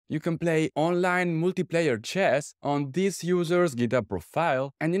you can play online multiplayer chess on this user's GitHub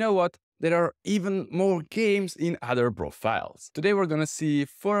profile. And you know what? There are even more games in other profiles. Today we're gonna see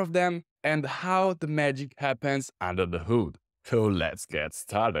 4 of them and how the magic happens under the hood. So let's get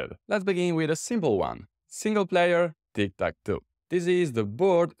started. Let's begin with a simple one. Single player tic-tac-toe. This is the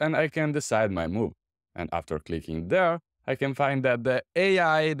board and I can decide my move. And after clicking there, I can find that the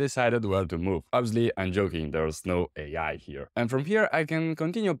AI decided where to move. Obviously, I'm joking, there's no AI here. And from here, I can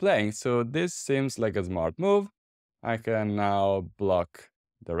continue playing, so this seems like a smart move. I can now block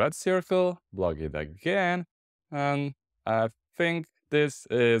the red circle, block it again, and I think this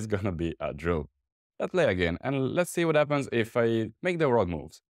is gonna be a draw. Let's play again, and let's see what happens if I make the wrong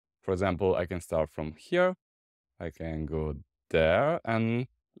moves. For example, I can start from here, I can go there, and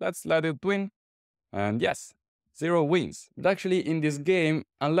let's let it win. And yes, 0 wins. But actually in this game,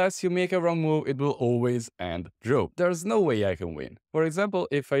 unless you make a wrong move, it will always end draw. There's no way I can win. For example,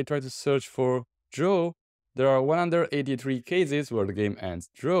 if I try to search for draw, there are 183 cases where the game ends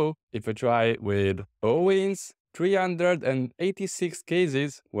draw. If I try with O wins, 386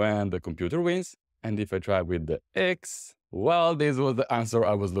 cases when the computer wins. And if I try with the X, well, this was the answer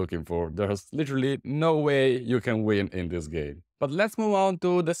I was looking for. There's literally no way you can win in this game. But let's move on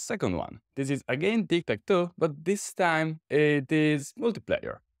to the second one. This is again tic-tac-toe, but this time it is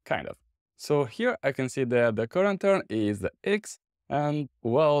multiplayer, kind of. So here I can see that the current turn is the X, and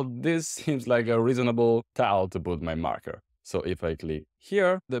well, this seems like a reasonable tile to put my marker. So if I click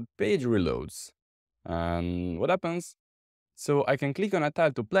here, the page reloads. And what happens? So I can click on a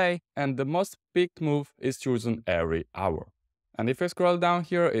tile to play, and the most picked move is chosen every hour. And if I scroll down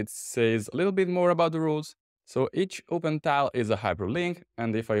here, it says a little bit more about the rules. So each open tile is a hyperlink,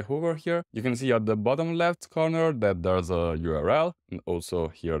 and if I hover here, you can see at the bottom left corner that there's a URL, and also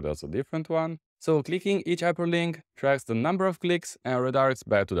here there's a different one. So clicking each hyperlink tracks the number of clicks and redirects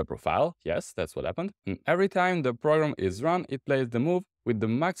back to the profile. Yes, that's what happened. And every time the program is run, it plays the move with the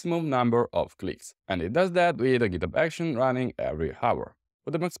maximum number of clicks. And it does that with a GitHub action running every hour.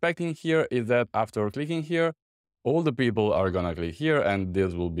 What I'm expecting here is that after clicking here, all the people are gonna click here and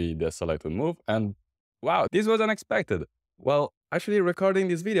this will be the selected move. And wow, this was unexpected. Well, actually recording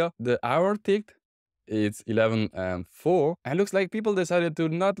this video, the hour ticked, it's 11:04, and looks like people decided to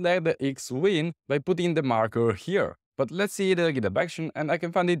not let the X win by putting the marker here. But let's see the GitHub action, and I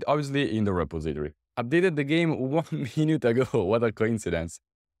can find it obviously in the repository. Updated the game 1 minute ago, what a coincidence.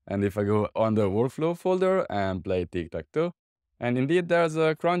 And if I go on the workflow folder and play tic-tac-toe, and indeed there's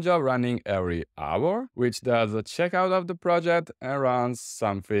a cron job running every hour, which does a checkout of the project and runs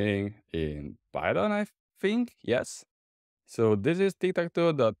something in Python, I think, yes. So this is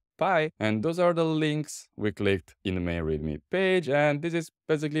tic-tac-toe.py, and those are the links we clicked in the main README page, and this is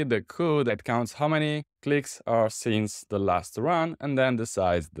basically the code that counts how many clicks are since the last run and then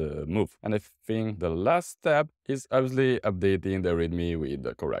decides the move. And I think the last step is obviously updating the README with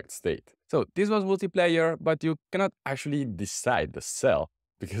the correct state. So this was multiplayer, but you cannot actually decide the cell,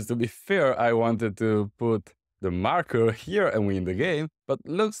 because to be fair, I wanted to put the marker here and win the game, but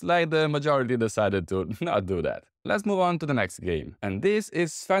looks like the majority decided to not do that. Let's move on to the next game. And this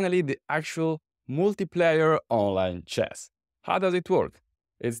is finally the actual multiplayer online chess. How does it work?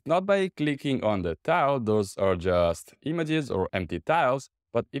 It's not by clicking on the tile, those are just images or empty tiles,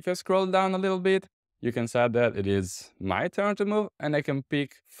 but if I scroll down a little bit, you can say that it is my turn to move and I can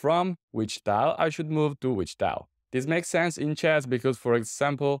pick from which tile I should move to which tile. This makes sense in chess because, for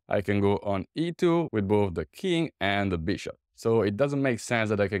example, I can go on e2 with both the king and the bishop. So it doesn't make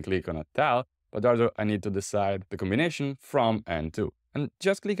sense that I can click on a tile, but rather I need to decide the combination from and to. And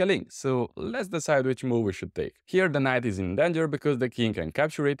just click a link, so let's decide which move we should take. Here the knight is in danger because the king can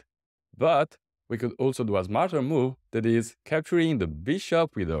capture it, but we could also do a smarter move, that is capturing the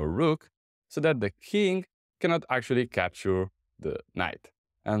bishop with a rook, so that the king cannot actually capture the knight.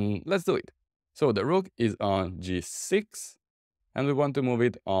 And let's do it. So the rook is on g6, and we want to move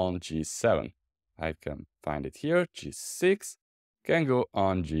it on g7. I can find it here, g6, can go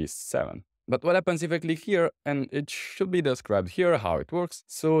on g7. But what happens if I click here, and it should be described here how it works.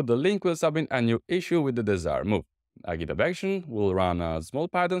 So the link will submit a new issue with the desired move. A GitHub action will run a small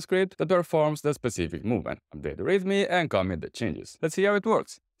Python script that performs the specific movement, update the README, and commit the changes. Let's see how it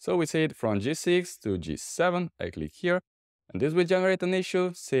works. So we say it from g6 to g7, I click here, and this will generate an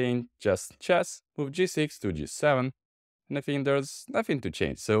issue saying just chess, move g6 to g7, and I think there's nothing to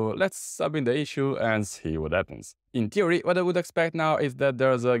change. So let's submit the issue and see what happens. In theory, what I would expect now is that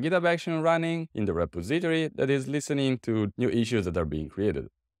there's a GitHub action running in the repository that is listening to new issues that are being created.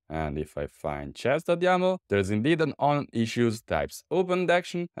 And if I find chess.yaml, there's indeed an on issues types opened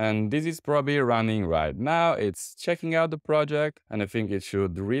action, and this is probably running right now. It's checking out the project, and I think it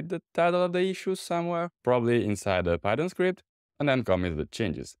should read the title of the issue somewhere, probably inside the Python script, and then commit the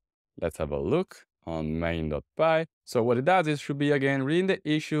changes. Let's have a look on main.py. So what it does is should be again reading the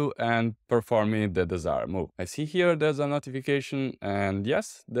issue and performing the desired move. I see here there's a notification, and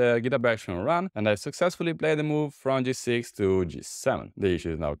yes, the GitHub action ran, and I successfully played the move from G6 to G7. The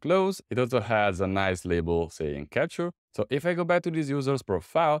issue is now closed. It also has a nice label saying capture. So if I go back to this user's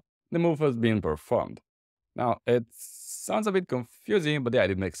profile, the move has been performed. Now it sounds a bit confusing, but yeah,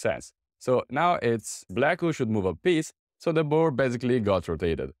 it makes sense. So now it's black who should move a piece, so the board basically got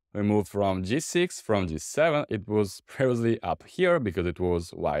rotated. We moved from G6, from G7, it was previously up here because it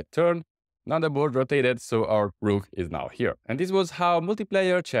was white turn. Now the board rotated, so our rook is now here. And this was how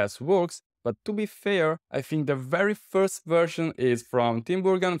multiplayer chess works, but to be fair, I think the very first version is from Tim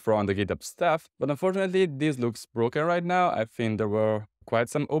Burgan from the GitHub staff, but unfortunately this looks broken right now. I think there were quite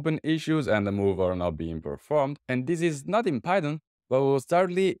some open issues and the move are not being performed. And this is not in Python, but was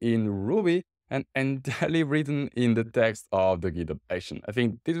directly in Ruby and entirely written in the text of the GitHub action. I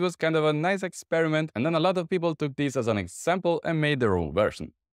think this was kind of a nice experiment, and then a lot of people took this as an example and made their own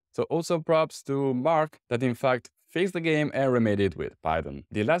version. So also props to Mark that in fact fixed the game and remade it with Python.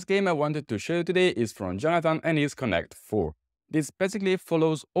 The last game I wanted to show you today is from Jonathan and is Connect 4. This basically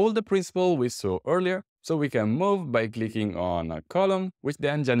follows all the principle we saw earlier, so we can move by clicking on a column, which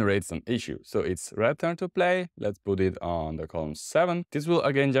then generates an issue. So it's red turn to play. Let's put it on the column 7. This will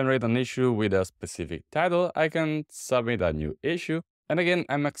again generate an issue with a specific title. I can submit a new issue. And again,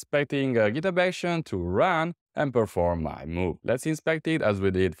 I'm expecting a GitHub action to run and perform my move. Let's inspect it as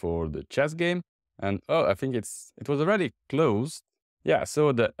we did for the chess game. And oh, I think it was already closed. Yeah,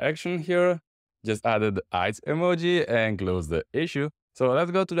 so the action here just added the eyes emoji and closed the issue. So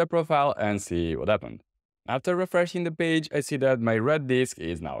let's go to the profile and see what happened. After refreshing the page, I see that my red disk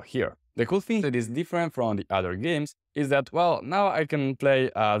is now here. The cool thing that is different from the other games is that, well, now I can play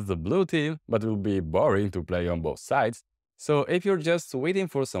as the blue team, but it will be boring to play on both sides. So if you're just waiting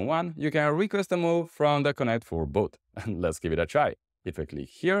for someone, you can request a move from the Connect for both. And let's give it a try. If I click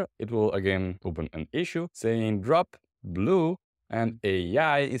here, it will again open an issue saying drop blue and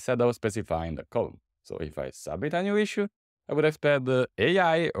AI instead of specifying the column. So if I submit a new issue, I would expect the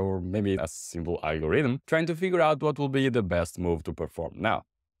AI, or maybe a simple algorithm, trying to figure out what will be the best move to perform now.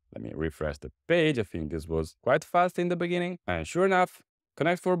 Let me refresh the page. I think this was quite fast in the beginning. And sure enough,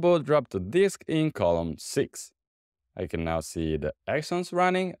 Connect for Both dropped the disk in column 6. I can now see the actions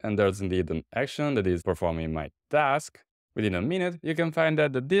running, and there's indeed an action that is performing my task. Within a minute, you can find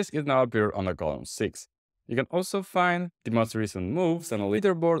that the disk is now appeared on the column 6. You can also find the most recent moves and a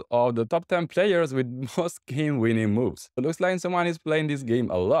leaderboard of the top 10 players with most game-winning moves. It looks like someone is playing this game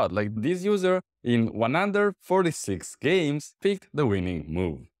a lot, like this user in 146 games picked the winning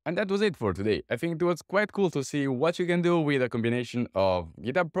move. And that was it for today. I think it was quite cool to see what you can do with a combination of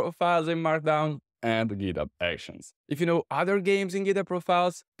GitHub profiles in Markdown and GitHub actions. If you know other games in GitHub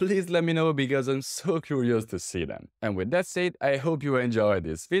profiles, please let me know because I'm so curious to see them. And with that said, I hope you enjoyed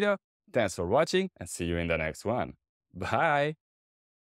this video. Thanks for watching and see you in the next one. Bye!